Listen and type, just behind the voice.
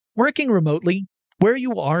Working remotely, where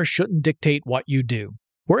you are shouldn't dictate what you do.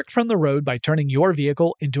 Work from the road by turning your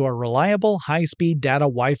vehicle into a reliable high-speed data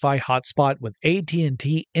Wi-Fi hotspot with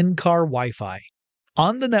AT&T in-car Wi-Fi.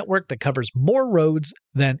 On the network that covers more roads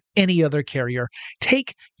than any other carrier,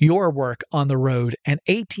 take your work on the road and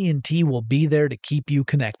AT&T will be there to keep you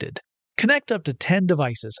connected. Connect up to 10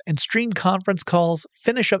 devices and stream conference calls,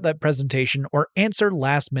 finish up that presentation, or answer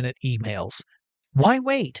last-minute emails. Why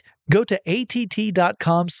wait? Go to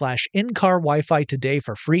att.com/in-car Wi-Fi today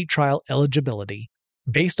for free trial eligibility.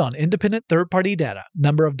 Based on independent third-party data,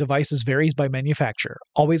 number of devices varies by manufacturer.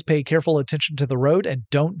 Always pay careful attention to the road and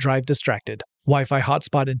don't drive distracted. Wi-Fi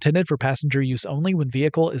hotspot intended for passenger use only when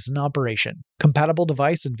vehicle is in operation. Compatible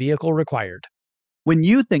device and vehicle required. When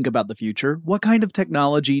you think about the future, what kind of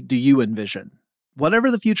technology do you envision?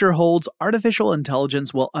 Whatever the future holds, artificial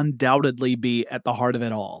intelligence will undoubtedly be at the heart of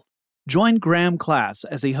it all. Join Graham Class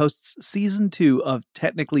as he hosts Season 2 of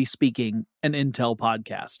Technically Speaking, an Intel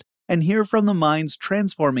podcast, and hear from the minds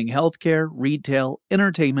transforming healthcare, retail,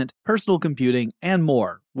 entertainment, personal computing, and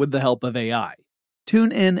more with the help of AI.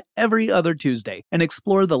 Tune in every other Tuesday and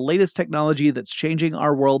explore the latest technology that's changing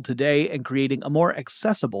our world today and creating a more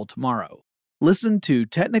accessible tomorrow. Listen to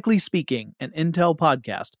Technically Speaking, an Intel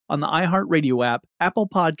podcast on the iHeartRadio app, Apple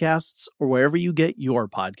Podcasts, or wherever you get your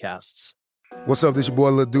podcasts. What's up, this your boy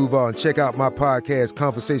Lil Duval, and check out my podcast,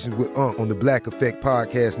 Conversations with Unc, on the Black Effect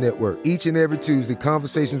Podcast Network. Each and every Tuesday,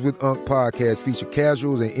 Conversations with Unc podcast feature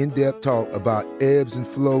casuals and in-depth talk about ebbs and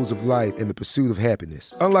flows of life and the pursuit of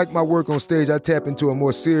happiness. Unlike my work on stage, I tap into a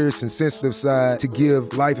more serious and sensitive side to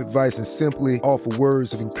give life advice and simply offer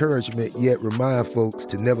words of encouragement, yet remind folks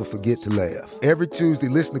to never forget to laugh. Every Tuesday,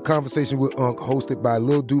 listen to Conversations with Unc, hosted by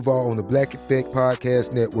Lil Duval on the Black Effect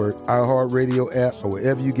Podcast Network, iHeartRadio app, or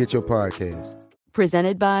wherever you get your podcasts.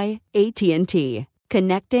 Presented by AT&T.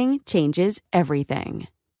 Connecting changes everything.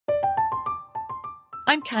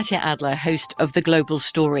 I'm Katya Adler, host of The Global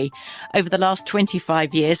Story. Over the last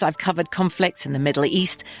 25 years, I've covered conflicts in the Middle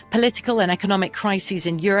East, political and economic crises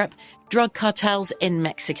in Europe, drug cartels in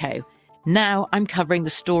Mexico. Now I'm covering the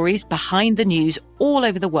stories behind the news all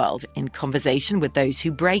over the world in conversation with those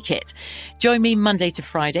who break it. Join me Monday to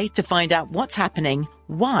Friday to find out what's happening,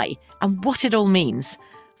 why, and what it all means.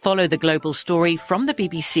 Follow The Global Story from the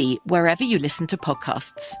BBC wherever you listen to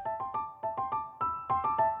podcasts.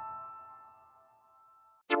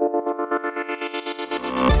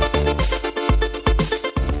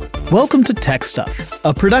 Welcome to Tech Stuff,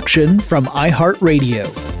 a production from iHeartRadio.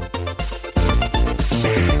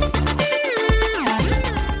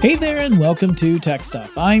 Hey there, and welcome to Tech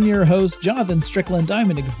Stuff. I'm your host, Jonathan Strickland. I'm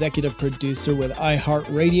an executive producer with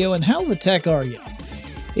iHeartRadio, and how the tech are you?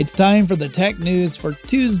 It's time for the tech news for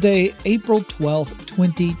Tuesday, April 12th,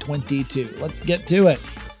 2022. Let's get to it.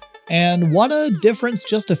 And what a difference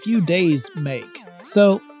just a few days make.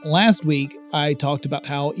 So, last week, I talked about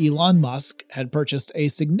how Elon Musk had purchased a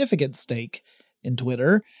significant stake in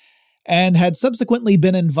Twitter and had subsequently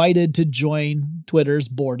been invited to join Twitter's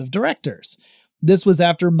board of directors. This was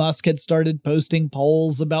after Musk had started posting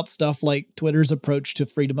polls about stuff like Twitter's approach to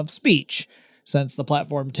freedom of speech, since the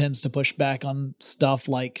platform tends to push back on stuff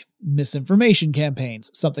like misinformation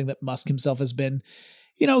campaigns, something that Musk himself has been,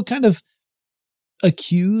 kind of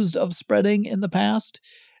accused of spreading in the past.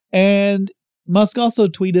 And Musk also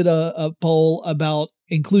tweeted a poll about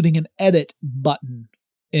including an edit button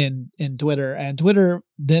in Twitter, and Twitter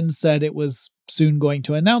then said it was soon going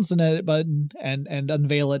to announce an edit button and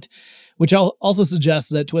unveil it, which also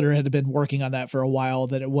suggests that Twitter had been working on that for a while,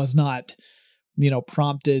 that it was not,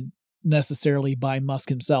 prompted necessarily by Musk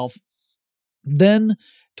himself. Then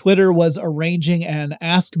Twitter was arranging an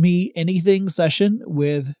Ask Me Anything session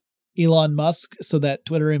with Elon Musk so that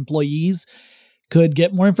Twitter employees could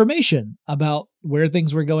get more information about where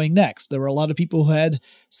things were going next. There were a lot of people who had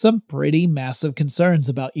some pretty massive concerns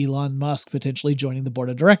about Elon Musk potentially joining the board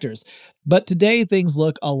of directors. But today things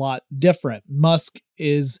look a lot different. Musk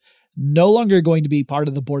is no longer going to be part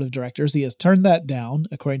of the board of directors. He has turned that down,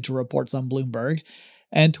 according to reports on Bloomberg.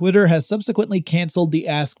 And Twitter has subsequently canceled the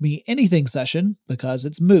Ask Me Anything session because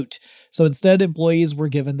it's moot. So instead, employees were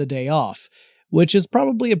given the day off, which is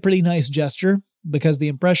probably a pretty nice gesture, because the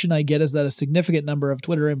impression I get is that a significant number of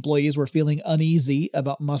Twitter employees were feeling uneasy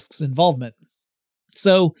about Musk's involvement.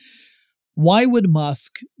 So why would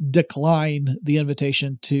Musk decline the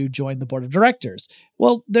invitation to join the board of directors?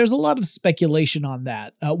 Well, there's a lot of speculation on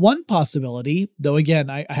that. One possibility, though again,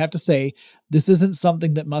 I have to say, this isn't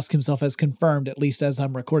something that Musk himself has confirmed, at least as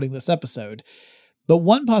I'm recording this episode. But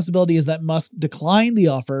one possibility is that Musk declined the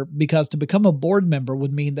offer because to become a board member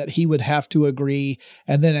would mean that he would have to agree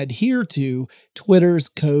and then adhere to Twitter's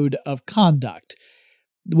code of conduct.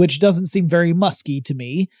 which doesn't seem very Musky to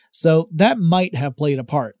me, so that might have played a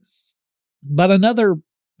part. But another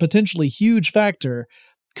potentially huge factor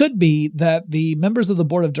could be that the members of the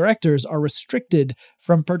board of directors are restricted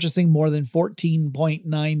from purchasing more than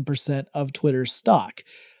 14.9% of Twitter's stock.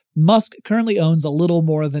 Musk currently owns a little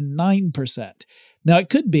more than 9%. Now, it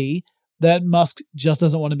could be that Musk just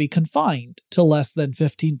doesn't want to be confined to less than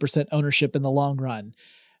 15% ownership in the long run.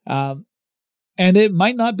 And it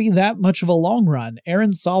might not be that much of a long run.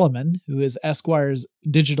 Aaron Solomon, who is Esquire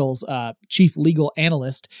Digital's chief legal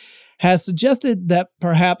analyst, has suggested that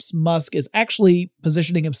perhaps Musk is actually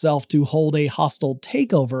positioning himself to hold a hostile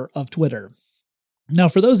takeover of Twitter. Now,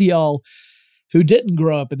 for those of y'all who didn't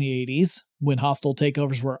grow up in the 80s, when hostile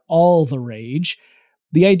takeovers were all the rage,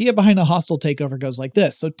 the idea behind a hostile takeover goes like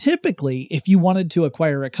this. So typically, if you wanted to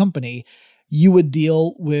acquire a company, you would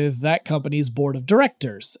deal with that company's board of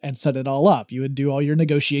directors and set it all up. You would do all your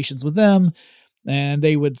negotiations with them, and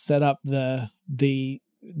they would set up the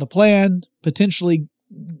plan, potentially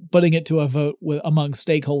putting it to a vote among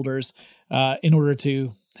stakeholders in order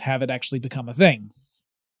to have it actually become a thing.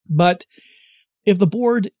 But if the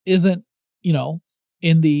board isn't,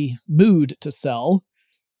 in the mood to sell,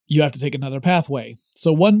 you have to take another pathway.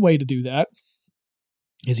 So one way to do that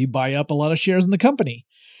is you buy up a lot of shares in the company.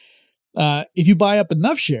 If you buy up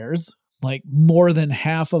enough shares, like more than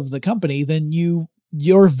half of the company, then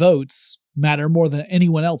your votes matter more than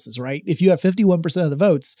anyone else's, right? If you have 51% of the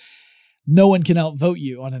votes, no one can outvote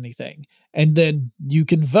you on anything. And then you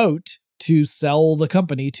can vote to sell the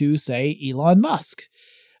company to, say, Elon Musk.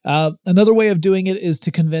 Another way of doing it is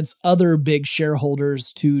to convince other big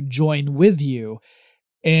shareholders to join with you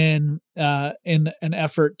in an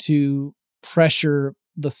effort to pressure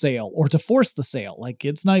the sale or to force the sale. Like,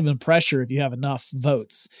 it's not even pressure if you have enough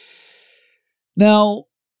votes. Now,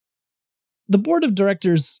 the board of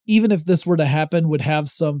directors, even if this were to happen, would have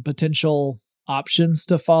some potential options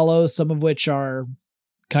to follow, some of which are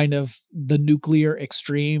kind of the nuclear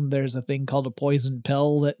extreme. There's a thing called a poison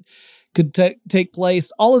pill that could take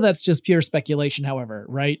place. All of that's just pure speculation, however,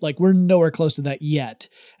 right? Like, we're nowhere close to that yet,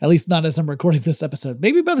 at least not as I'm recording this episode.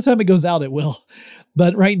 Maybe by the time it goes out, it will.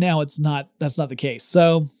 But right now, that's not the case.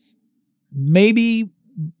 So maybe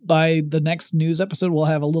by the next news episode, we'll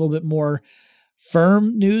have a little bit more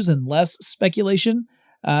firm news and less speculation.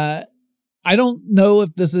 I don't know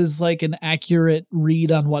if this is like an accurate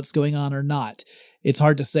read on what's going on or not. It's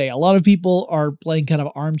hard to say. A lot of people are playing kind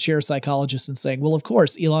of armchair psychologists and saying, well, of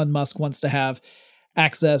course, Elon Musk wants to have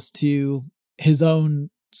access to his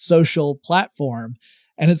own social platform,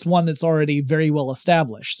 and it's one that's already very well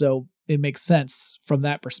established. So it makes sense from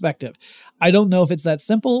that perspective. I don't know if it's that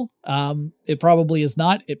simple. It probably is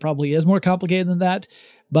not. It probably is more complicated than that,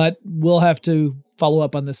 but we'll have to follow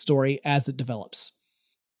up on this story as it develops.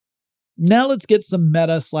 Now let's get some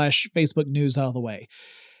Meta/Facebook news out of the way.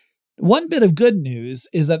 One bit of good news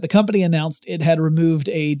is that the company announced it had removed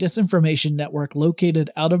a disinformation network located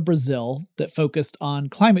out of Brazil that focused on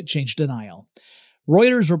climate change denial.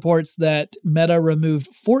 Reuters reports that Meta removed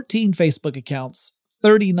 14 Facebook accounts,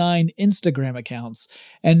 39 Instagram accounts,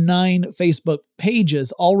 and 9 Facebook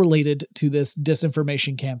pages, all related to this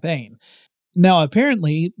disinformation campaign. Now,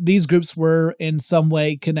 apparently, these groups were in some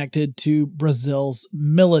way connected to Brazil's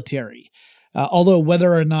military, although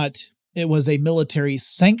whether or not it was a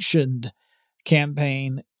military-sanctioned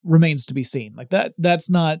campaign remains to be seen. Like that's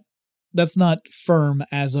not firm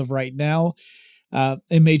as of right now.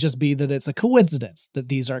 It may just be that it's a coincidence that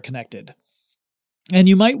these are connected. And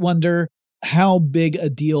you might wonder how big a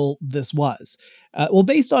deal this was. Well,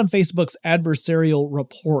 based on Facebook's adversarial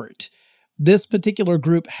report, this particular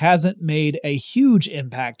group hasn't made a huge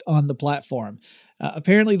impact on the platform.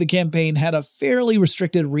 Apparently, the campaign had a fairly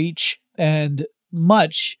restricted reach, and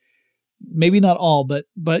much, maybe not all, but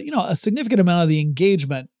a significant amount of the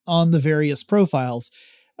engagement on the various profiles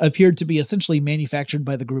appeared to be essentially manufactured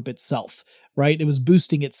by the group itself, right? It was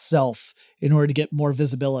boosting itself in order to get more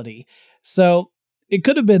visibility. So it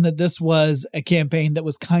could have been that this was a campaign that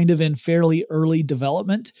was kind of in fairly early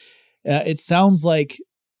development. It sounds like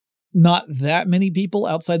not that many people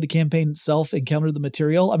outside the campaign itself encountered the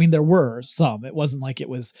material. I mean, there were some. It wasn't like it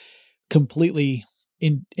was completely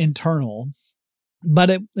internal, but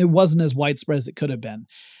it wasn't as widespread as it could have been.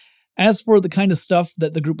 As for the kind of stuff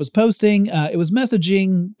that the group was posting, it was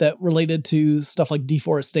messaging that related to stuff like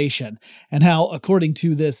deforestation and how, according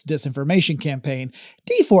to this disinformation campaign,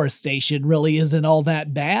 deforestation really isn't all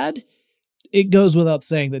that bad. It goes without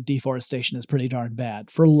saying that deforestation is pretty darn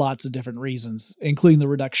bad for lots of different reasons, including the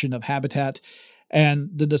reduction of habitat and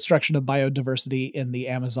the destruction of biodiversity in the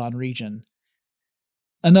Amazon region.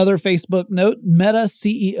 Another Facebook note, Meta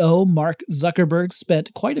CEO Mark Zuckerberg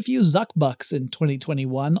spent quite a few Zuckbucks in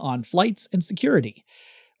 2021 on flights and security.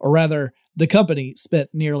 Or rather, the company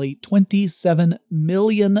spent nearly $27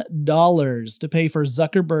 million to pay for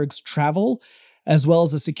Zuckerberg's travel, as well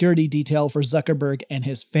as a security detail for Zuckerberg and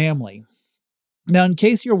his family. Now, in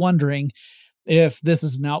case you're wondering if this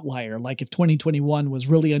is an outlier, like if 2021 was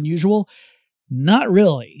really unusual, not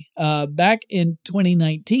really. Back in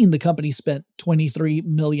 2019, the company spent $23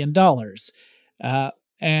 million.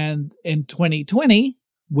 And in 2020,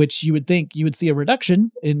 which you would think you would see a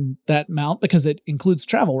reduction in that amount because it includes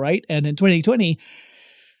travel, right? And in 2020,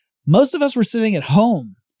 most of us were sitting at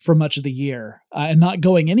home for much of the year and not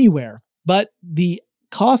going anywhere. But the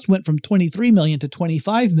cost went from $23 million to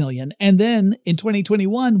 $25 million, and then in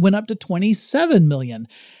 2021 went up to $27 million.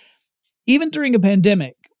 Even during a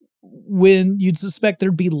pandemic, when you'd suspect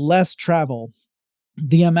there'd be less travel,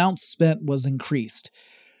 the amount spent was increased.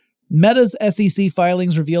 Meta's SEC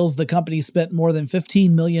filings reveals the company spent more than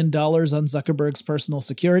 $15 million on Zuckerberg's personal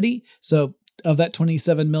security. So of that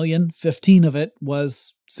 $27 million, 15 of it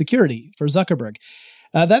was security for Zuckerberg.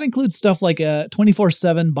 That includes stuff like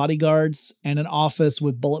 24/7 bodyguards and an office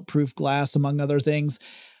with bulletproof glass, among other things.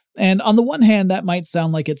 And on the one hand, that might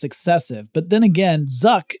sound like it's excessive. But then again,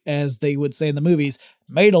 Zuck, as they would say in the movies,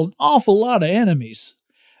 made an awful lot of enemies.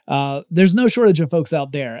 There's no shortage of folks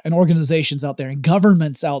out there and organizations out there and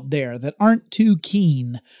governments out there that aren't too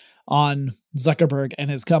keen on Zuckerberg and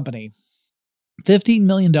his company. $15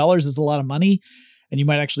 million is a lot of money, and you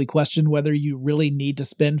might actually question whether you really need to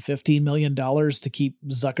spend $15 million to keep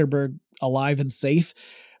Zuckerberg alive and safe.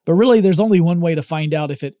 But really, there's only one way to find out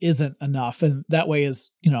if it isn't enough, and that way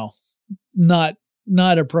is, not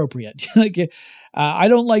appropriate. I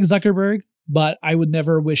don't like Zuckerberg, but I would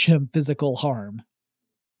never wish him physical harm.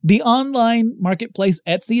 The online marketplace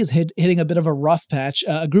Etsy is hitting a bit of a rough patch.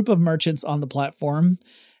 A group of merchants on the platform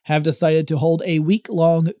have decided to hold a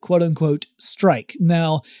week-long quote-unquote strike.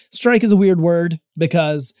 Now, strike is a weird word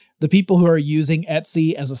because the people who are using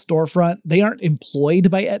Etsy as a storefront, they aren't employed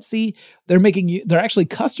by Etsy. They're actually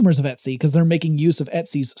customers of Etsy because they're making use of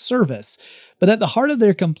Etsy's service. But at the heart of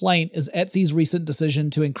their complaint is Etsy's recent decision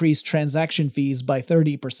to increase transaction fees by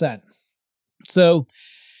 30%. So,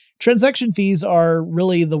 transaction fees are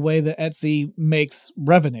really the way that Etsy makes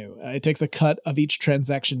revenue. It takes a cut of each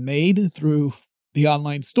transaction made through the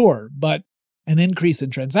online store, but an increase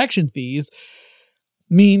in transaction fees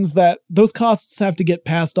means that those costs have to get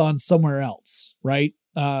passed on somewhere else, right?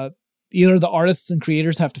 Either the artists and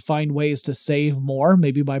creators have to find ways to save more,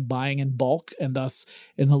 maybe by buying in bulk, and thus,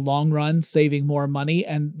 in the long run, saving more money,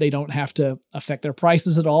 and they don't have to affect their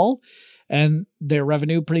prices at all, and their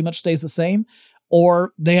revenue pretty much stays the same.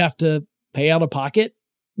 Or they have to pay out of pocket,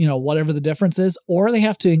 whatever the difference is, or they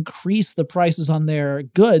have to increase the prices on their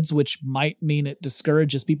goods, which might mean it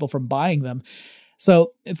discourages people from buying them.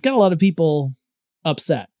 So it's got a lot of people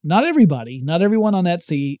upset. Not everybody, not everyone on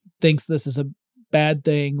Etsy thinks this is a bad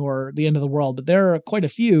thing or the end of the world, but there are quite a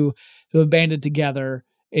few who have banded together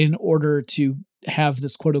in order to have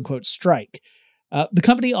this quote unquote strike. The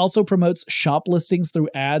company also promotes shop listings through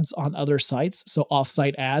ads on other sites, so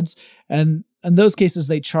off-site ads. And in those cases,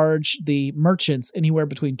 they charge the merchants anywhere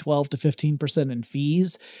between 12 to 15% in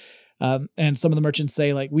fees. And some of the merchants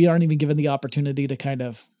say, we aren't even given the opportunity to kind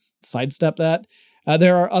of sidestep that.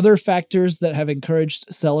 There are other factors that have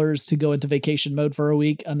encouraged sellers to go into vacation mode for a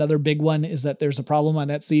week. Another big one is that there's a problem on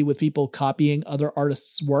Etsy with people copying other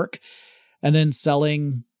artists' work and then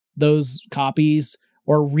selling those copies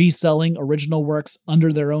or reselling original works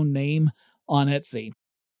under their own name on Etsy.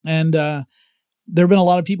 And there have been a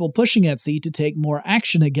lot of people pushing Etsy to take more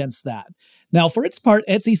action against that. Now, for its part,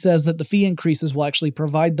 Etsy says that the fee increases will actually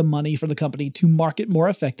provide the money for the company to market more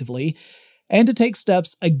effectively and to take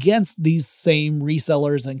steps against these same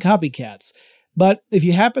resellers and copycats. But if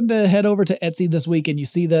you happen to head over to Etsy this week and you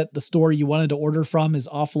see that the store you wanted to order from is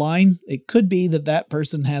offline, it could be that that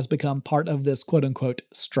person has become part of this quote-unquote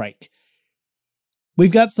strike.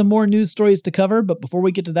 We've got some more news stories to cover, but before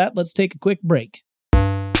we get to that, let's take a quick break.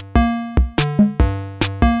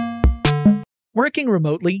 Working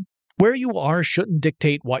remotely, where you are shouldn't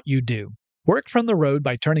dictate what you do. Work from the road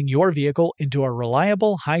by turning your vehicle into a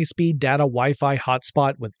reliable high-speed data Wi-Fi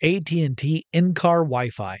hotspot with AT&T in-car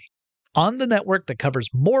Wi-Fi. On the network that covers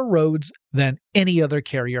more roads than any other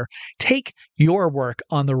carrier, take your work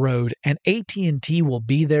on the road and AT&T will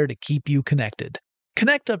be there to keep you connected.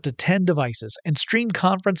 Connect up to 10 devices and stream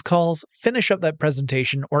conference calls, finish up that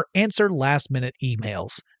presentation, or answer last-minute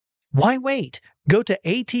emails. Why wait? Go to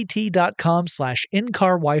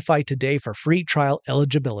att.com/in-car Wi-Fi today for free trial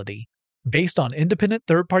eligibility. Based on independent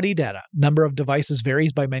third-party data, number of devices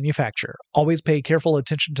varies by manufacturer. Always pay careful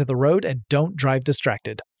attention to the road and don't drive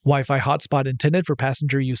distracted. Wi-Fi hotspot intended for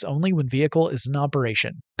passenger use only when vehicle is in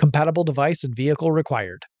operation. Compatible device and vehicle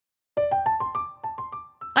required.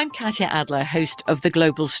 I'm Katya Adler, host of The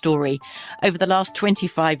Global Story. Over the last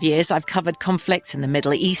 25 years, I've covered conflicts in the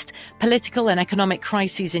Middle East, political and economic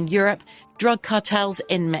crises in Europe, drug cartels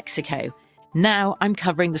in Mexico. Now I'm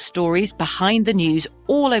covering the stories behind the news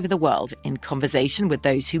all over the world in conversation with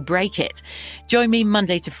those who break it. Join me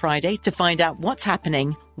Monday to Friday to find out what's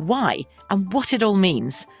happening, why, and what it all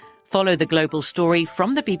means. Follow The Global Story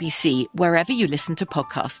from the BBC wherever you listen to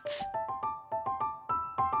podcasts.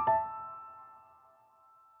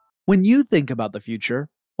 When you think about the future,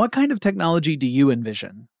 what kind of technology do you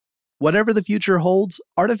envision? Whatever the future holds,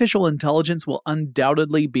 artificial intelligence will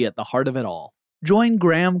undoubtedly be at the heart of it all. Join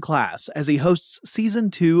Graham Class as he hosts Season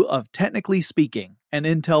 2 of Technically Speaking, an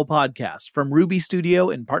Intel podcast from Ruby Studio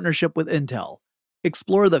in partnership with Intel.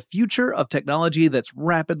 Explore the future of technology that's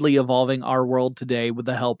rapidly evolving our world today with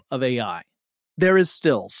the help of AI. There is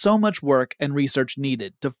still so much work and research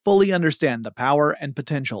needed to fully understand the power and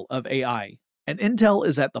potential of AI, and Intel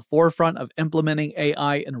is at the forefront of implementing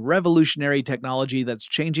AI in revolutionary technology that's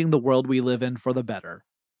changing the world we live in for the better.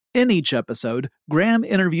 In each episode, Graham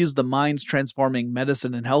interviews the minds transforming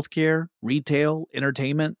medicine and healthcare, retail,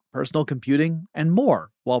 entertainment, personal computing, and more,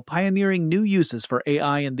 while pioneering new uses for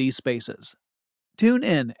AI in these spaces. Tune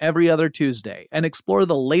in every other Tuesday and explore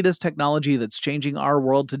the latest technology that's changing our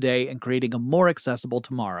world today and creating a more accessible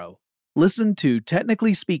tomorrow. Listen to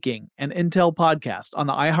Technically Speaking, an Intel podcast on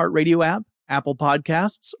the iHeartRadio app, Apple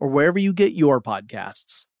Podcasts, or wherever you get your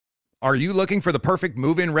podcasts. Are you looking for the perfect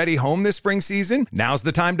move-in ready home this spring season? Now's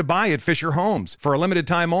the time to buy at Fisher Homes. For a limited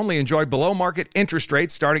time only, enjoy below-market interest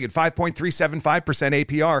rates starting at 5.375%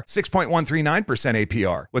 APR, 6.139%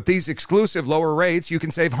 APR. With these exclusive lower rates, you can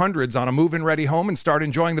save hundreds on a move-in ready home and start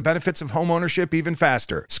enjoying the benefits of home ownership even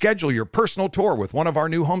faster. Schedule your personal tour with one of our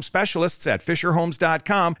new home specialists at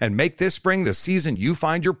FisherHomes.com and make this spring the season you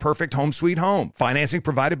find your perfect home sweet home. Financing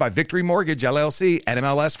provided by Victory Mortgage, LLC,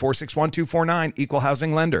 NMLS 461249, Equal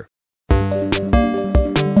Housing Lender.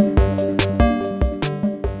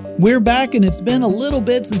 We're back, and it's been a little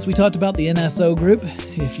bit since we talked about the NSO Group.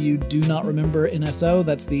 If you do not remember NSO,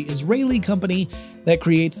 that's the Israeli company that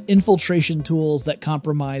creates infiltration tools that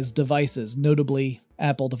compromise devices, notably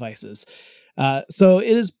Apple devices. So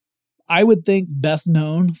it is, I would think, best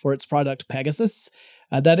known for its product Pegasus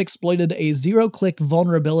that exploited a zero-click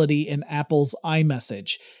vulnerability in Apple's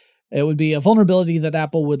iMessage. It would be a vulnerability that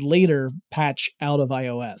Apple would later patch out of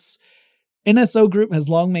iOS. NSO Group has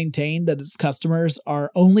long maintained that its customers are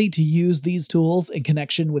only to use these tools in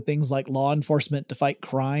connection with things like law enforcement to fight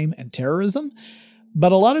crime and terrorism.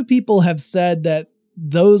 But a lot of people have said that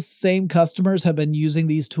those same customers have been using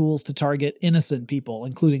these tools to target innocent people,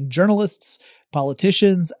 including journalists,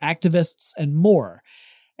 politicians, activists, and more.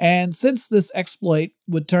 And since this exploit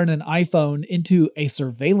would turn an iPhone into a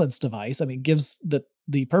surveillance device, gives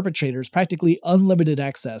the perpetrators practically unlimited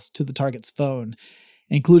access to the target's phone,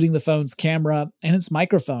 including the phone's camera and its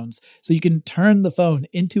microphones, so you can turn the phone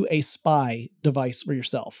into a spy device for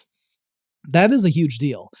yourself. That is a huge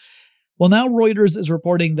deal. Well, now Reuters is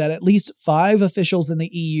reporting that at least 5 officials in the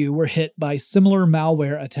EU were hit by similar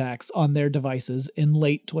malware attacks on their devices in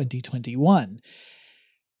late 2021.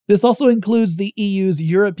 This also includes the EU's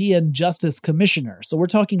European Justice Commissioner, so we're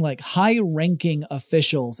talking like high-ranking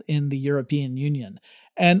officials in the European Union.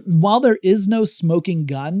 And while there is no smoking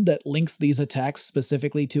gun that links these attacks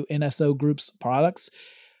specifically to NSO Group's products,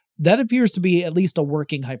 that appears to be at least a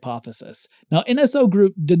working hypothesis. Now, NSO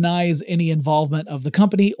Group denies any involvement of the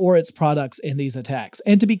company or its products in these attacks.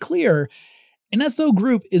 And to be clear, NSO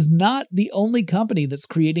Group is not the only company that's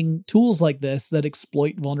creating tools like this that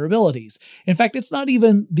exploit vulnerabilities. In fact, it's not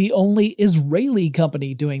even the only Israeli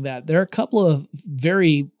company doing that. There are a couple of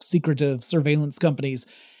very secretive surveillance companies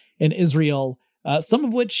in Israel, some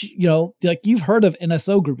of which, you've heard of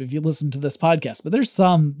NSO Group if you listen to this podcast, but there's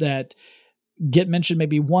some that get mentioned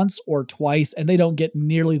maybe once or twice, and they don't get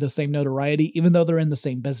nearly the same notoriety, even though they're in the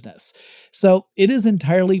same business. So it is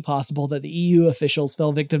entirely possible that the EU officials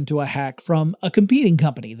fell victim to a hack from a competing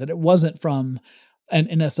company, that it wasn't from an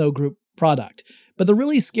NSO Group product. But the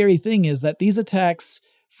really scary thing is that these attacks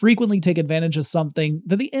frequently take advantage of something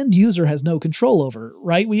that the end user has no control over,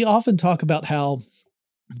 right? We often talk about how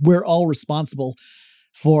we're all responsible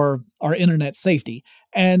for our internet safety.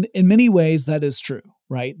 And in many ways, that is true,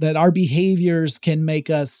 right? That our behaviors can make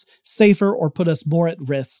us safer or put us more at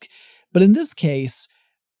risk. But in this case,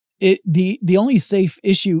 The only safe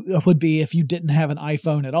issue would be if you didn't have an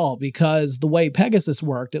iPhone at all, because the way Pegasus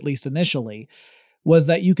worked, at least initially, was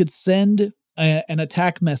that you could send an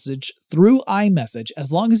attack message through iMessage.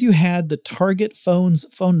 As long as you had the target phone's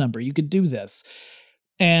phone number, you could do this.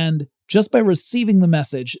 And just by receiving the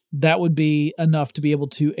message, that would be enough to be able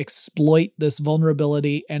to exploit this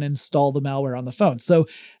vulnerability and install the malware on the phone. So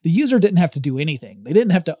the user didn't have to do anything. They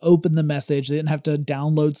didn't have to open the message. They didn't have to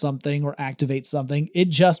download something or activate something. It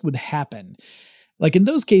just would happen. Like in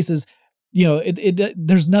those cases,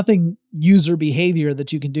 there's nothing user behavior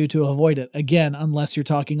that you can do to avoid it. Again, unless you're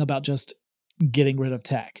talking about just getting rid of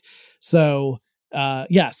tech. So,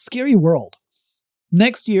 scary world.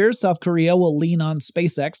 Next year, South Korea will lean on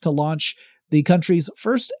SpaceX to launch the country's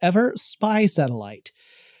first ever spy satellite.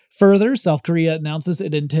 Further, South Korea announces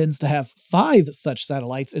it intends to have 5 such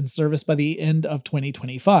satellites in service by the end of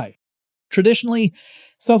 2025. Traditionally,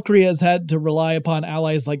 South Korea has had to rely upon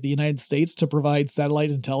allies like the United States to provide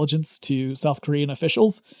satellite intelligence to South Korean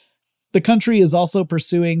officials. The country is also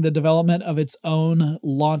pursuing the development of its own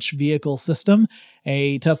launch vehicle system.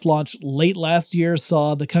 A test launch late last year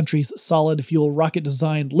saw the country's solid fuel rocket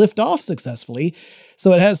design lift off successfully,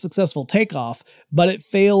 so it has successful takeoff, but it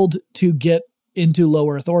failed to get into low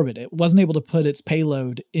Earth orbit. It wasn't able to put its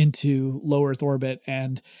payload into low Earth orbit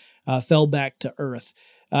and fell back to Earth.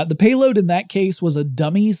 The payload in that case was a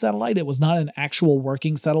dummy satellite. It was not an actual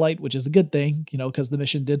working satellite, which is a good thing, because the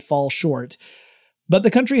mission did fall short. But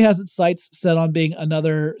the country has its sights set on being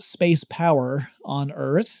another space power on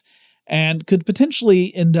Earth and could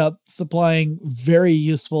potentially end up supplying very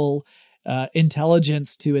useful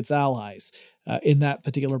intelligence to its allies in that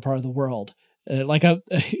particular part of the world.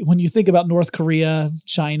 When you think about North Korea,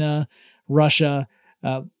 China, Russia,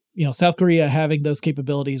 South Korea having those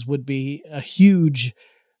capabilities would be a huge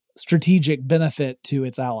strategic benefit to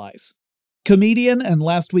its allies. Comedian and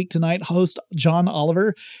Last Week Tonight host John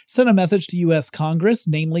Oliver sent a message to U.S. Congress,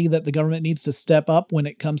 namely that the government needs to step up when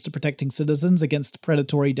it comes to protecting citizens against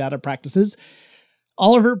predatory data practices.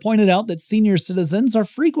 Oliver pointed out that senior citizens are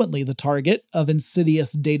frequently the target of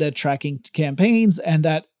insidious data tracking campaigns, and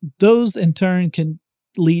that those in turn can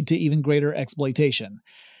lead to even greater exploitation.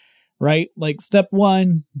 Right? Like step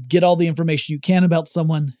 1, get all the information you can about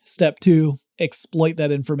someone. Step 2, exploit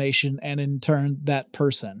that information and in turn that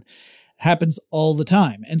person. Happens all the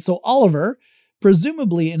time. And so Oliver,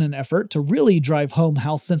 presumably in an effort to really drive home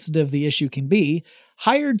how sensitive the issue can be,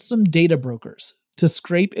 hired some data brokers to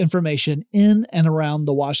scrape information in and around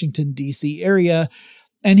the Washington, D.C. area,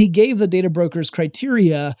 and he gave the data brokers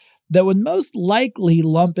criteria that would most likely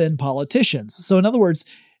lump in politicians. So in other words,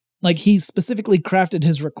 he specifically crafted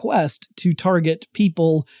his request to target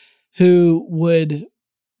people who would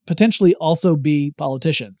potentially also be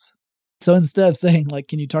politicians. So instead of saying,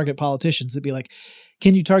 can you target politicians, it'd be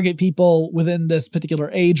can you target people within this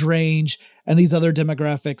particular age range and these other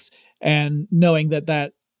demographics, and knowing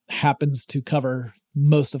that happens to cover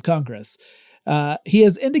most of Congress. He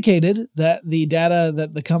has indicated that the data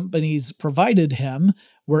that the companies provided him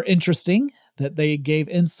were interesting, that they gave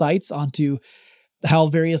insights onto how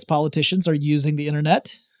various politicians are using the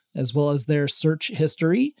internet, as well as their search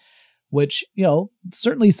history, which,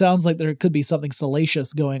 certainly sounds like there could be something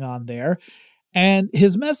salacious going on there. And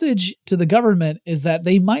his message to the government is that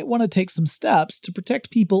they might want to take some steps to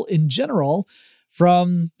protect people in general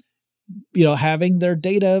from, having their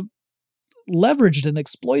data leveraged and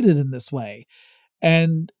exploited in this way,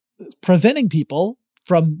 and preventing people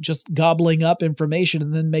from just gobbling up information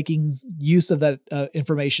and then making use of that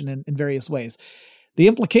information in various ways. The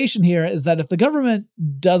implication here is that if the government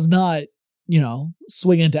does not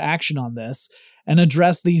swing into action on this and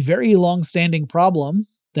address the very long-standing problem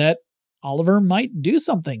that Oliver might do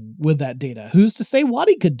something with that data. Who's to say what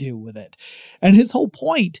he could do with it? And his whole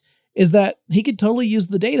point is that he could totally use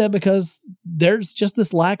the data because there's just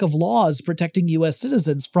this lack of laws protecting U.S.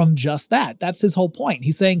 citizens from just that. That's his whole point.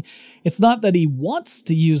 He's saying it's not that he wants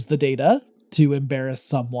to use the data to embarrass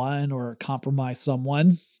someone or compromise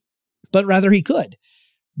someone, but rather he could,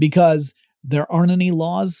 because there aren't any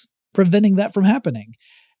laws preventing that from happening.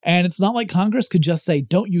 And it's not like Congress could just say,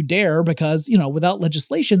 don't you dare, because, without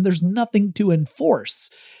legislation, there's nothing to enforce.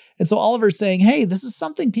 And so Oliver's saying, hey, this is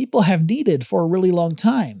something people have needed for a really long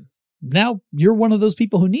time. Now you're one of those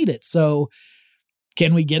people who need it. So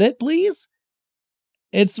can we get it, please?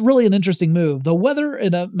 It's really an interesting move, though whether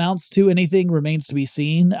it amounts to anything remains to be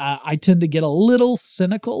seen. I tend to get a little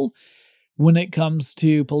cynical when it comes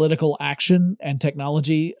to political action and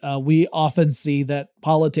technology. We often see that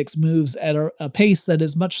politics moves at a pace that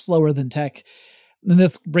is much slower than tech. And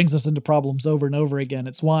this brings us into problems over and over again.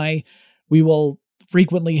 It's why we will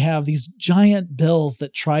frequently have these giant bills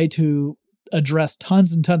that try to address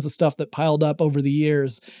tons and tons of stuff that piled up over the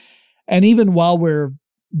years. And even while we're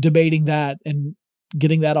debating that and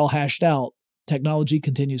getting that all hashed out, technology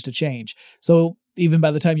continues to change. So even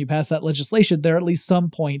by the time you pass that legislation, there are at least some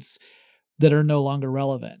points that are no longer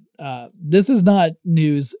relevant. This is not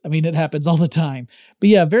news. I mean, it happens all the time. But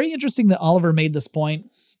yeah, very interesting that Oliver made this point.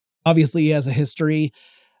 Obviously, he has a history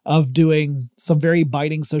of doing some very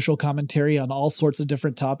biting social commentary on all sorts of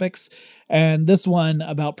different topics. And this one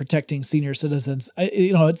about protecting senior citizens,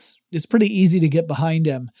 it's pretty easy to get behind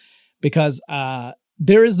him because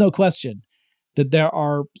there is no question that there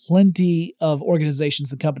are plenty of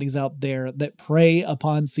organizations and companies out there that prey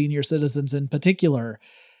upon senior citizens in particular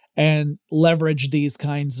and leverage these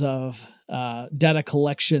kinds of data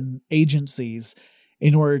collection agencies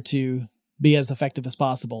in order to be as effective as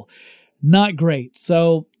possible. Not great.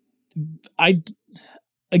 So I'm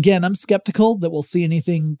skeptical that we'll see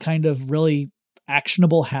anything kind of really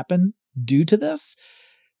actionable happen due to this,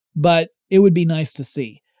 but it would be nice to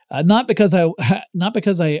see. Not because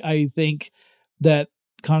I think that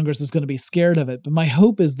Congress is going to be scared of it, but my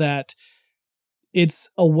hope is that it's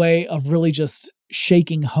a way of really just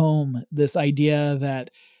shaking home this idea that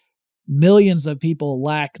millions of people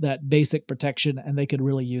lack that basic protection and they could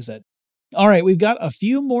really use it. All right, we've got a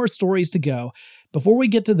few more stories to go. Before we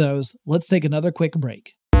get to those, let's take another quick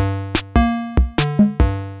break.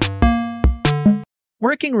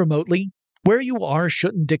 Working remotely, where you are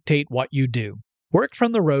shouldn't dictate what you do. Work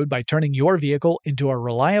from the road by turning your vehicle into a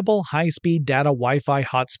reliable high-speed data Wi-Fi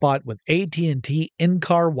hotspot with AT&T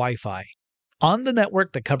in-car Wi-Fi. On the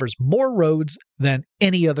network that covers more roads than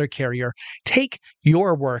any other carrier, take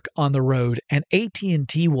your work on the road and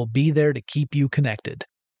AT&T will be there to keep you connected.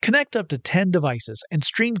 Connect up to 10 devices and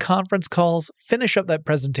stream conference calls, finish up that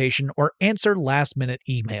presentation, or answer last-minute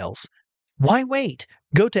emails. Why wait?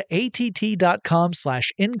 Go to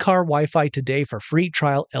att.com/in-car Wi-Fi today for free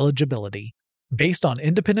trial eligibility. Based on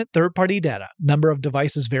independent third-party data, number of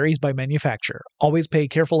devices varies by manufacturer. Always pay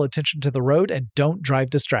careful attention to the road and don't drive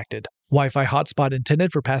distracted. Wi-Fi hotspot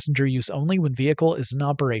intended for passenger use only when vehicle is in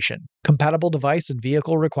operation. Compatible device and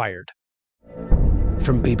vehicle required.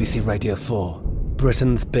 From BBC Radio 4,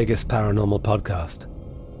 Britain's biggest paranormal podcast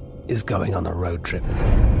is going on a road trip.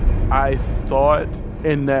 I thought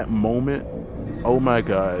in that moment, oh my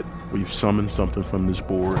God, we've summoned something from this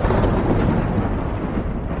board.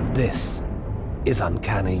 This is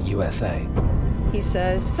Uncanny USA. He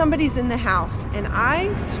says, somebody's in the house, and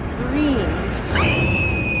I screamed.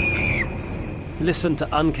 Listen to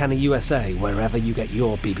Uncanny USA wherever you get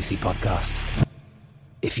your BBC podcasts,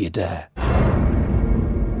 if you dare.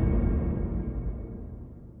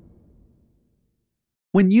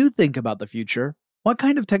 When you think about the future, what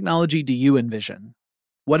kind of technology do you envision?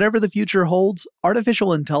 Whatever the future holds,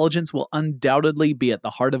 artificial intelligence will undoubtedly be at the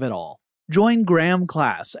heart of it all. Join Graham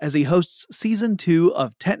Class as he hosts Season 2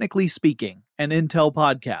 of Technically Speaking, an Intel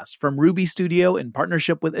podcast from Ruby Studio in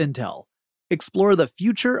partnership with Intel. Explore the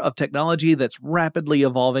future of technology that's rapidly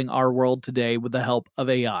evolving our world today with the help of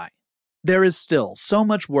AI. There is still so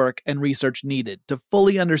much work and research needed to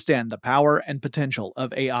fully understand the power and potential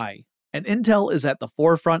of AI, and Intel is at the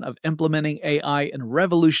forefront of implementing AI and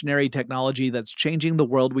revolutionary technology that's changing the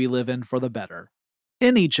world we live in for the better.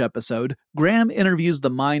 In each episode, Graham interviews the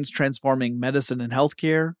minds transforming medicine and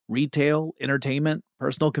healthcare, retail, entertainment,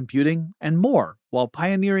 personal computing, and more, while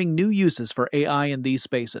pioneering new uses for AI in these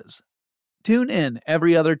spaces. Tune in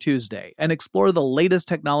every other Tuesday and explore the latest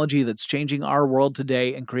technology that's changing our world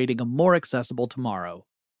today and creating a more accessible tomorrow.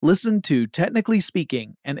 Listen to Technically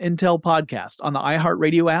Speaking, an Intel podcast on the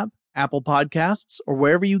iHeartRadio app, Apple Podcasts, or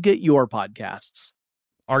wherever you get your podcasts.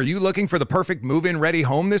 Are you looking for the perfect move-in ready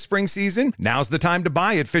home this spring season? Now's the time to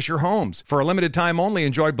buy at Fisher Homes. For a limited time only,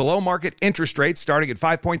 enjoy below-market interest rates starting at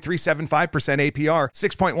 5.375% APR,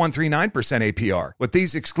 6.139% APR. With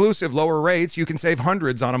these exclusive lower rates, you can save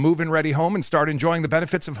hundreds on a move-in ready home and start enjoying the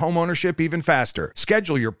benefits of homeownership even faster.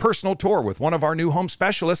 Schedule your personal tour with one of our new home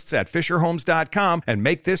specialists at FisherHomes.com and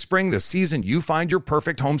make this spring the season you find your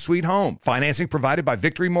perfect home sweet home. Financing provided by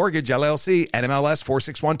Victory Mortgage, LLC, NMLS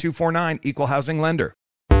 461249, Equal Housing Lender.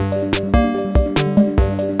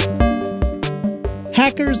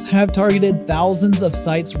 Hackers have targeted thousands of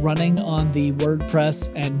sites running on the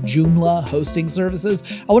WordPress and Joomla hosting services.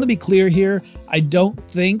 I want to be clear here. I don't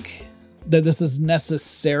think that this is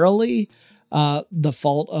necessarily the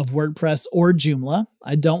fault of WordPress or Joomla.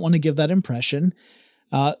 I don't want to give that impression.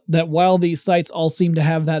 That while these sites all seem to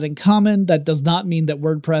have that in common, that does not mean that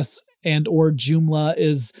WordPress and or Joomla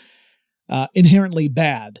is inherently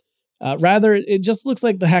bad. Rather, it just looks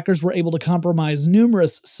like the hackers were able to compromise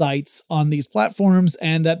numerous sites on these platforms,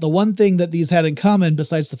 and that the one thing that these had in common,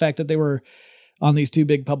 besides the fact that they were on these two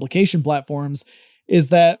big publication platforms, is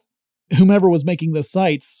that whomever was making those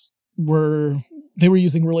sites were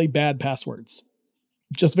using really bad passwords,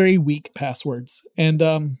 just very weak passwords. And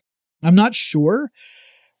I'm not sure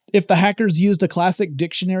if the hackers used a classic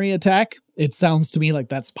dictionary attack. It sounds to me like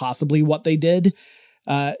that's possibly what they did.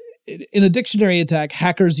 In a dictionary attack,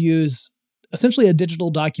 hackers use essentially a digital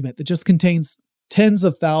document that just contains tens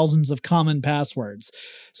of thousands of common passwords.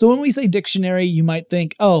 So when we say dictionary, you might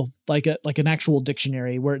think, oh, like an actual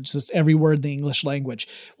dictionary where it's just every word in the English language.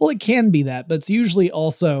 Well, it can be that, but it's usually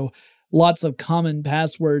also lots of common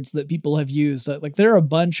passwords that people have used. Like there are a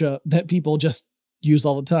bunch of that people just use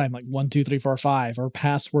all the time, like 1, 2, 3, 4, 5, or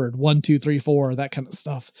password 1, 2, 3, 4, that kind of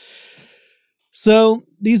stuff. So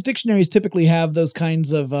these dictionaries typically have those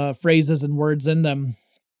kinds of phrases and words in them.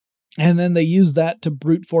 And then they use that to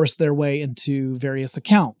brute force their way into various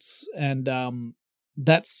accounts. And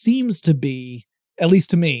that seems to be, at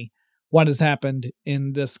least to me, what has happened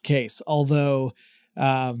in this case. Although,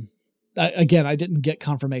 again, I didn't get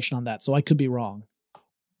confirmation on that, so I could be wrong.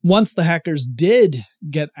 Once the hackers did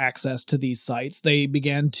get access to these sites, they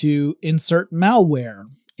began to insert malware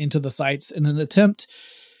into the sites in an attempt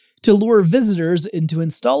to lure visitors into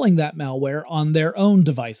installing that malware on their own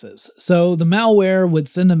devices. So the malware would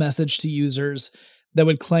send a message to users that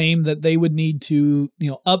would claim that they would need to,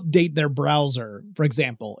 update their browser, for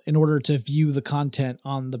example, in order to view the content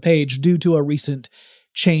on the page due to a recent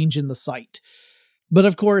change in the site. But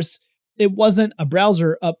of course, it wasn't a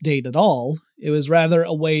browser update at all. It was rather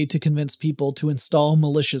a way to convince people to install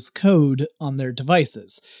malicious code on their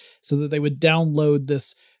devices so that they would download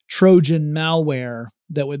this Trojan malware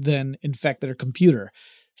that would then infect their computer.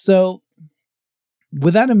 So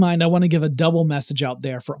with that in mind, I want to give a double message out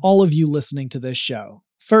there for all of you listening to this show.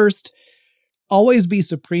 First, always be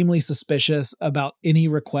supremely suspicious about any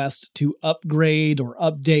request to upgrade or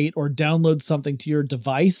update or download something to your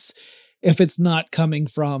device if it's not coming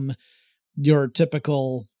from your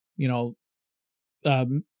typical,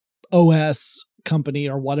 OS company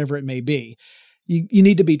or whatever it may be. You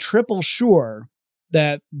need to be triple sure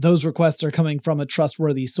that those requests are coming from a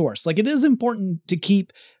trustworthy source. Like, it is important to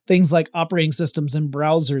keep things like operating systems and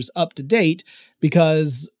browsers up to date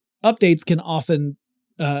because updates can often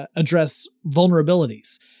address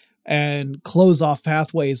vulnerabilities and close off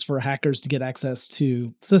pathways for hackers to get access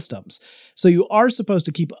to systems. So you are supposed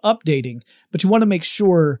to keep updating, but you want to make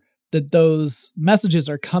sure that those messages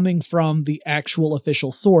are coming from the actual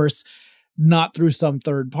official source, not through some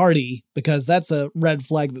third party, because that's a red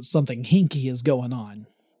flag that something hinky is going on.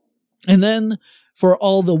 And then for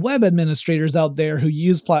all the web administrators out there who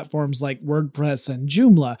use platforms like WordPress and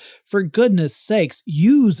Joomla, for goodness sakes,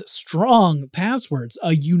 use strong passwords,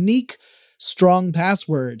 a unique, strong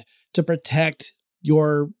password to protect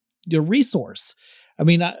your resource. I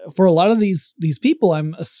mean, for a lot of these people,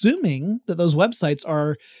 I'm assuming that those websites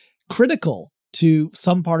are critical to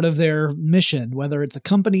some part of their mission, whether it's a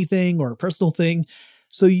company thing or a personal thing.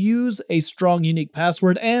 So use a strong, unique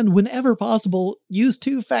password, and whenever possible, use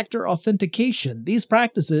two-factor authentication. These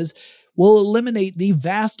practices will eliminate the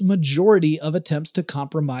vast majority of attempts to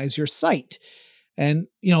compromise your site. And,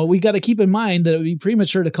 we got to keep in mind that it would be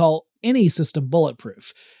premature to call any system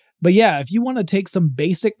bulletproof. But yeah, if you want to take some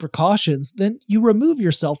basic precautions, then you remove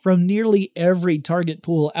yourself from nearly every target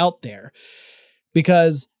pool out there,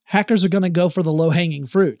 because hackers are going to go for the low-hanging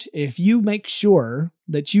fruit. If you make sure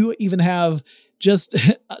that you even have just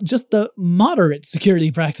the moderate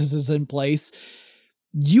security practices in place,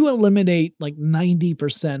 you eliminate like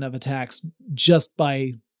 90% of attacks just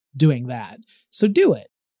by doing that. So do it.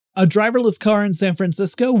 A driverless car in San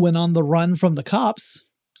Francisco went on the run from the cops,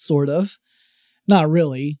 sort of. Not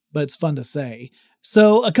really, but it's fun to say.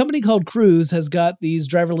 So a company called Cruise has got these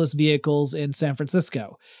driverless vehicles in San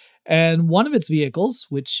Francisco. And one of its vehicles,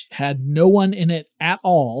 which had no one in it at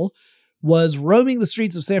all, was roaming the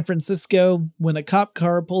streets of San Francisco when a cop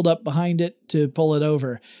car pulled up behind it to pull it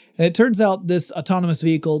over. And it turns out this autonomous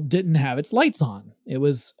vehicle didn't have its lights on. It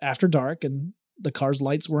was after dark and the car's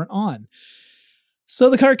lights weren't on. So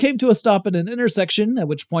the car came to a stop at an intersection, at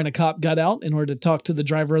which point a cop got out in order to talk to the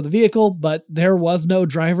driver of the vehicle, but there was no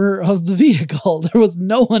driver of the vehicle. There was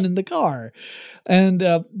no one in the car. And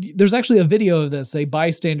there's actually a video of this. A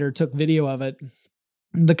bystander took video of it.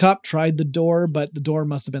 The cop tried the door, but the door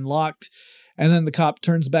must have been locked. And then the cop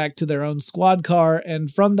turns back to their own squad car. And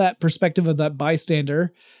from that perspective of that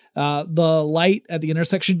bystander, the light at the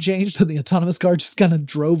intersection changed and the autonomous car just kind of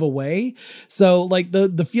drove away. So like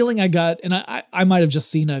the feeling I got, and I might have just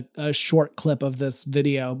seen a short clip of this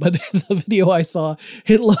video, but the video I saw,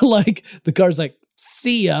 it looked like the car's like,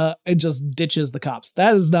 see ya, and just ditches the cops.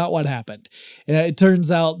 That is not what happened. It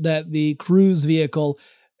turns out that the Cruise vehicle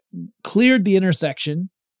cleared the intersection,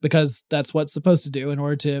 because that's what's supposed to do in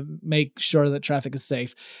order to make sure that traffic is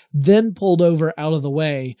safe, then pulled over out of the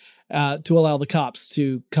way to allow the cops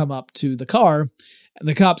to come up to the car. And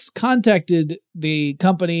the cops contacted the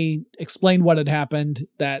company, explained what had happened,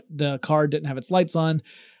 that the car didn't have its lights on.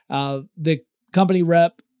 The company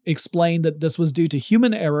rep explained that this was due to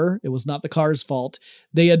human error. It was not the car's fault.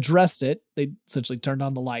 They addressed it. They essentially turned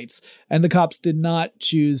on the lights, and the cops did not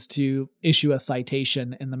choose to issue a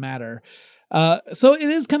citation in the matter. So it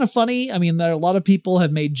is kind of funny. I mean, there are a lot of people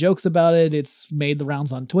have made jokes about it. It's made the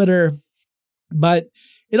rounds on Twitter, but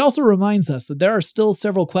it also reminds us that there are still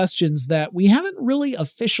several questions that we haven't really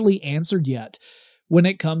officially answered yet when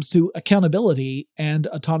it comes to accountability and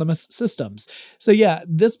autonomous systems. So yeah,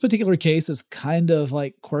 this particular case is kind of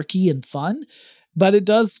like quirky and fun, but it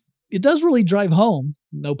does really drive home,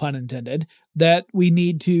 no pun intended, that we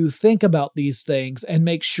need to think about these things and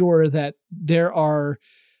make sure that there are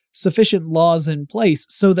sufficient laws in place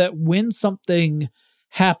so that when something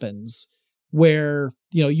happens where,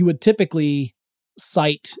 you would typically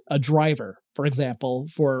cite a driver, for example,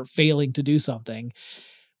 for failing to do something,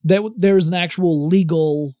 that there's an actual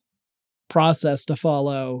legal process to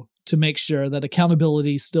follow to make sure that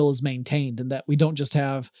accountability still is maintained and that we don't just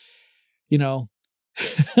have,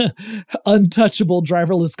 untouchable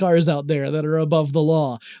driverless cars out there that are above the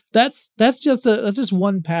law. That's just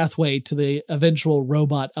one pathway to the eventual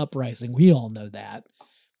robot uprising. We all know that.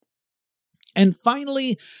 And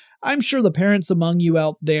finally, I'm sure the parents among you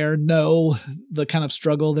out there know the kind of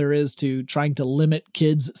struggle there is to trying to limit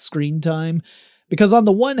kids' screen time. Because on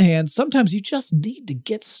the one hand, sometimes you just need to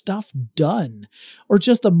get stuff done, or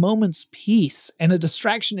just a moment's peace, and a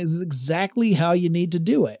distraction is exactly how you need to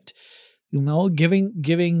do it. Giving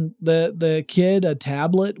the kid a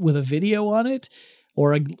tablet with a video on it,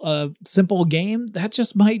 or a simple game, that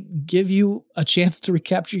just might give you a chance to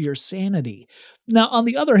recapture your sanity. Now, on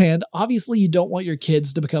the other hand, obviously you don't want your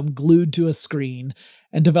kids to become glued to a screen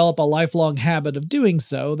and develop a lifelong habit of doing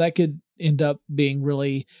so. That could end up being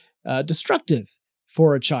really destructive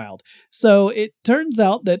for a child. So it turns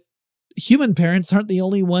out that human parents aren't the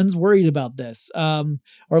only ones worried about this, or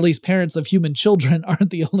at least parents of human children aren't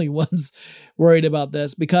the only ones worried about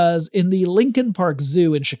this, because in the Lincoln Park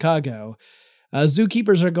Zoo in Chicago,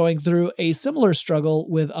 zookeepers are going through a similar struggle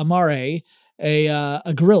with Amare,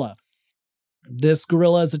 a gorilla. This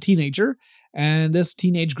gorilla is a teenager, and this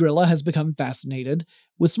teenage gorilla has become fascinated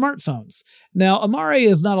with smartphones. Now, Amare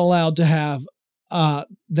is not allowed to have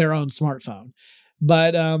their own smartphone,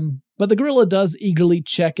 but the gorilla does eagerly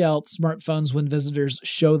check out smartphones when visitors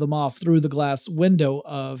show them off through the glass window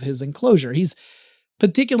of his enclosure. He's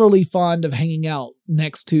particularly fond of hanging out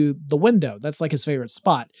next to the window. That's like his favorite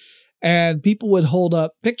spot. And people would hold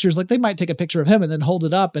up pictures, like they might take a picture of him and then hold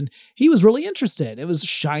it up, and he was really interested. It was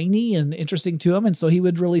shiny and interesting to him, and so he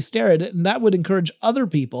would really stare at it, and that would encourage other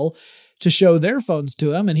people to show their phones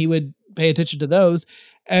to him, and he would pay attention to those,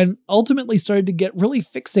 and ultimately started to get really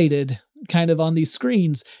fixated kind of on these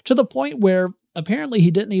screens, to the point where apparently he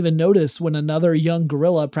didn't even notice when another young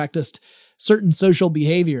gorilla practiced certain social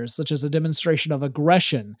behaviors, such as a demonstration of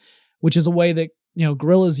aggression, which is a way that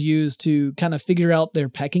gorillas use to kind of figure out their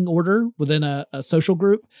pecking order within a social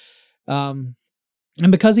group. And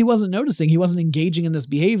because he wasn't noticing, he wasn't engaging in this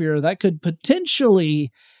behavior, that could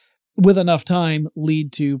potentially, with enough time,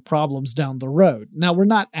 lead to problems down the road. Now, we're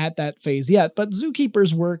not at that phase yet, but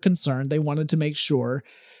zookeepers were concerned. They wanted to make sure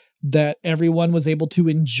that everyone was able to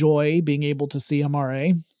enjoy being able to see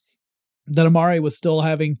Amare, that Amare was still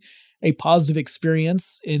having a positive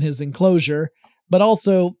experience in his enclosure, but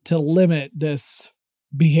also to limit this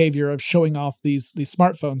behavior of showing off these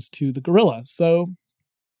smartphones to the gorilla. So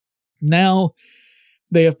now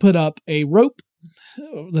they have put up a rope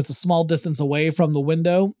that's a small distance away from the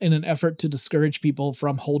window in an effort to discourage people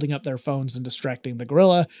from holding up their phones and distracting the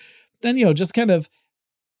gorilla. Then, just kind of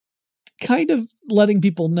letting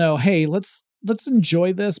people know, hey, let's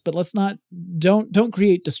enjoy this, but let's not, don't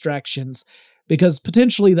create distractions, because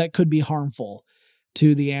potentially that could be harmful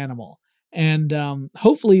to the animal. And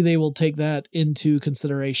hopefully they will take that into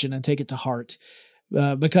consideration and take it to heart,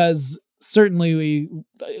 because certainly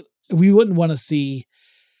we wouldn't want to see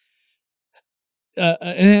an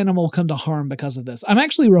animal come to harm because of this. I'm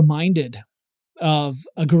actually reminded of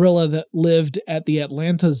a gorilla that lived at the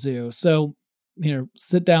Atlanta Zoo. So here,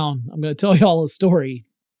 sit down. I'm going to tell you all a story.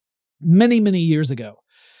 many, many years ago,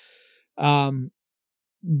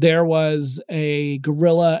 there was a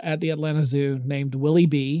gorilla at the Atlanta Zoo named Willie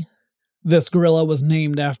B. This gorilla was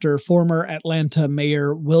named after former Atlanta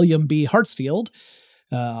Mayor William B. Hartsfield,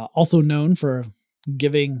 also known for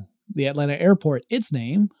giving the Atlanta airport its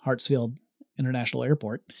name, Hartsfield International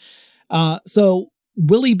Airport. So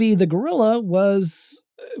Willie B. the gorilla was,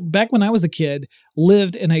 back when I was a kid,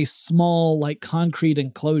 lived in a small, like, concrete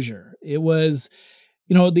enclosure. It was,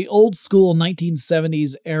 the old school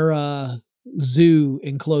 1970s era zoo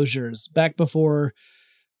enclosures, back before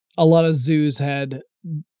a lot of zoos had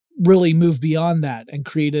really moved beyond that and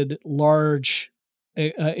created large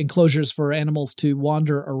enclosures for animals to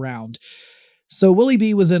wander around. So Willie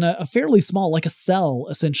B was in a fairly small, like a cell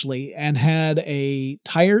essentially, and had a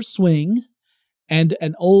tire swing and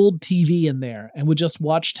an old TV in there and would just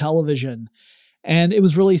watch television. And it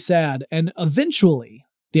was really sad. And eventually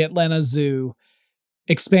the Atlanta Zoo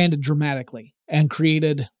expanded dramatically and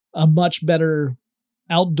created a much better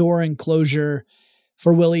outdoor enclosure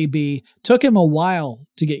for Willie B. Took him a while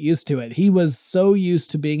to get used to it. He was so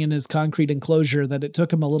used to being in his concrete enclosure that it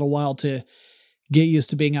took him a little while to get used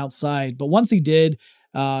to being outside. But once he did,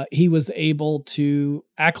 he was able to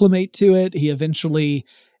acclimate to it. He eventually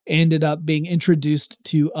ended up being introduced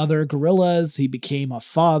to other gorillas. He became a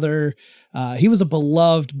father. He was a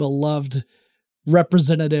beloved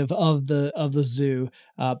representative of the zoo.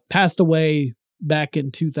 Passed away back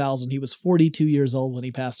in 2000. He was 42 years old when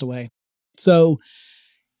he passed away. So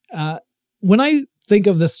when I think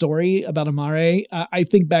of the story about Amare, I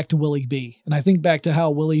think back to Willie B. And I think back to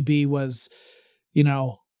how Willie B was,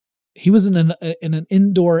 he was in an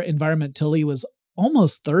indoor environment till he was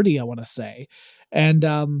almost 30, I want to say. And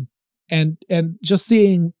just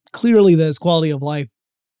seeing clearly that his quality of life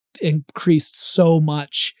increased so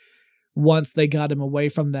much once they got him away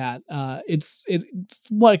from that. It's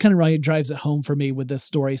what kind of really drives it home for me with this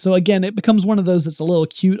story. So again, it becomes one of those that's a little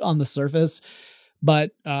cute on the surface,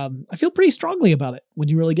 but I feel pretty strongly about it when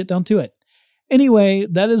you really get down to it. Anyway,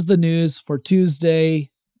 that is the news for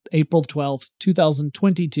Tuesday, April 12th,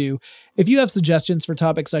 2022. If you have suggestions for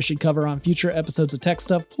topics I should cover on future episodes of Tech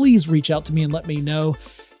Stuff, please reach out to me and let me know.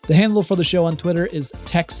 The handle for the show on Twitter is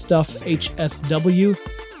TechStuffHSW,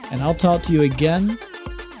 and I'll talk to you again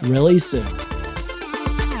really soon.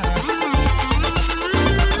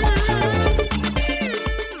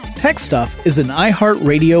 Tech Stuff is an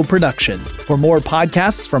iHeartRadio production. For more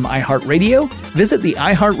podcasts from iHeartRadio, visit the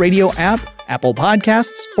iHeartRadio app, Apple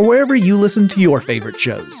Podcasts, or wherever you listen to your favorite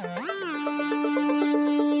shows.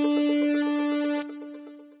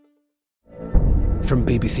 From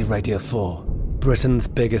BBC Radio 4, Britain's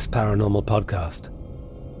biggest paranormal podcast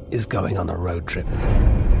is going on a road trip.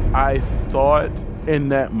 I thought in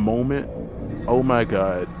that moment, oh my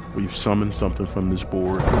God, we've summoned something from this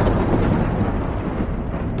board.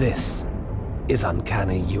 This is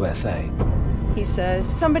Uncanny USA. He says,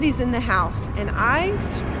 somebody's in the house, and I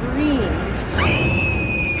screamed.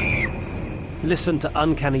 Listen to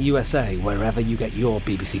Uncanny USA wherever you get your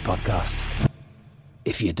BBC podcasts,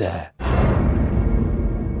 if you dare.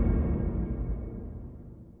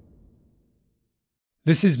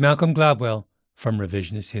 This is Malcolm Gladwell from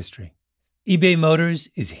Revisionist History. eBay Motors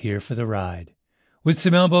is here for the ride. With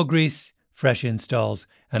some elbow grease, fresh installs,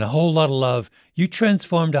 and a whole lot of love, you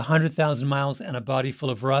transformed 100,000 miles and a body full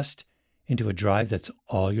of rust into a drive that's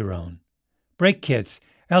all your own. Brake kits,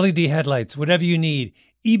 LED headlights, whatever you need,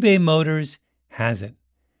 eBay Motors has it.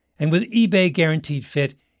 And with eBay Guaranteed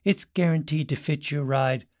Fit, it's guaranteed to fit your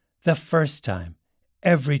ride the first time,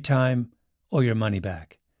 every time, or your money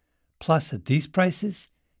back. Plus, at these prices,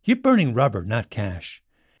 you're burning rubber, not cash.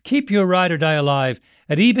 Keep your ride or die alive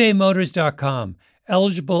at ebaymotors.com.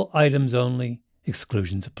 Eligible items only.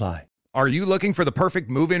 Exclusions apply. Are you looking for the perfect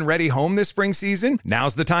move-in ready home this spring season?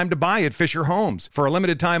 Now's the time to buy at Fisher Homes. For a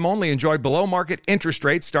limited time only, enjoy below-market interest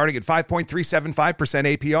rates starting at 5.375%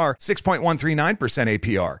 APR, 6.139%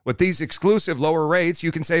 APR. With these exclusive lower rates,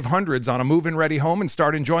 you can save hundreds on a move-in ready home and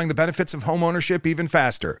start enjoying the benefits of home ownership even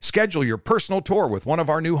faster. Schedule your personal tour with one of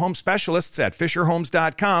our new home specialists at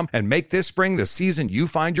FisherHomes.com and make this spring the season you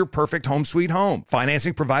find your perfect home sweet home.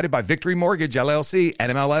 Financing provided by Victory Mortgage, LLC,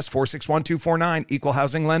 NMLS 461249, Equal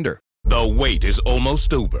Housing Lender. The wait is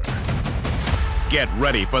almost over. Get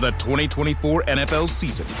ready for the 2024 NFL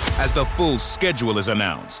season as the full schedule is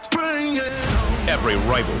announced. Every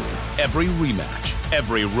rivalry, every rematch,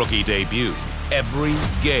 every rookie debut, every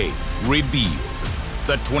game revealed.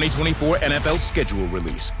 The 2024 NFL schedule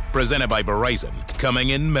release, presented by Verizon, coming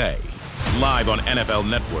in May. Live on NFL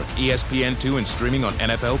Network, ESPN2, and streaming on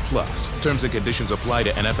NFL Plus. Terms and conditions apply to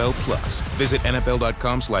NFL Plus. Visit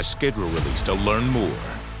NFL.com/schedule release to learn more.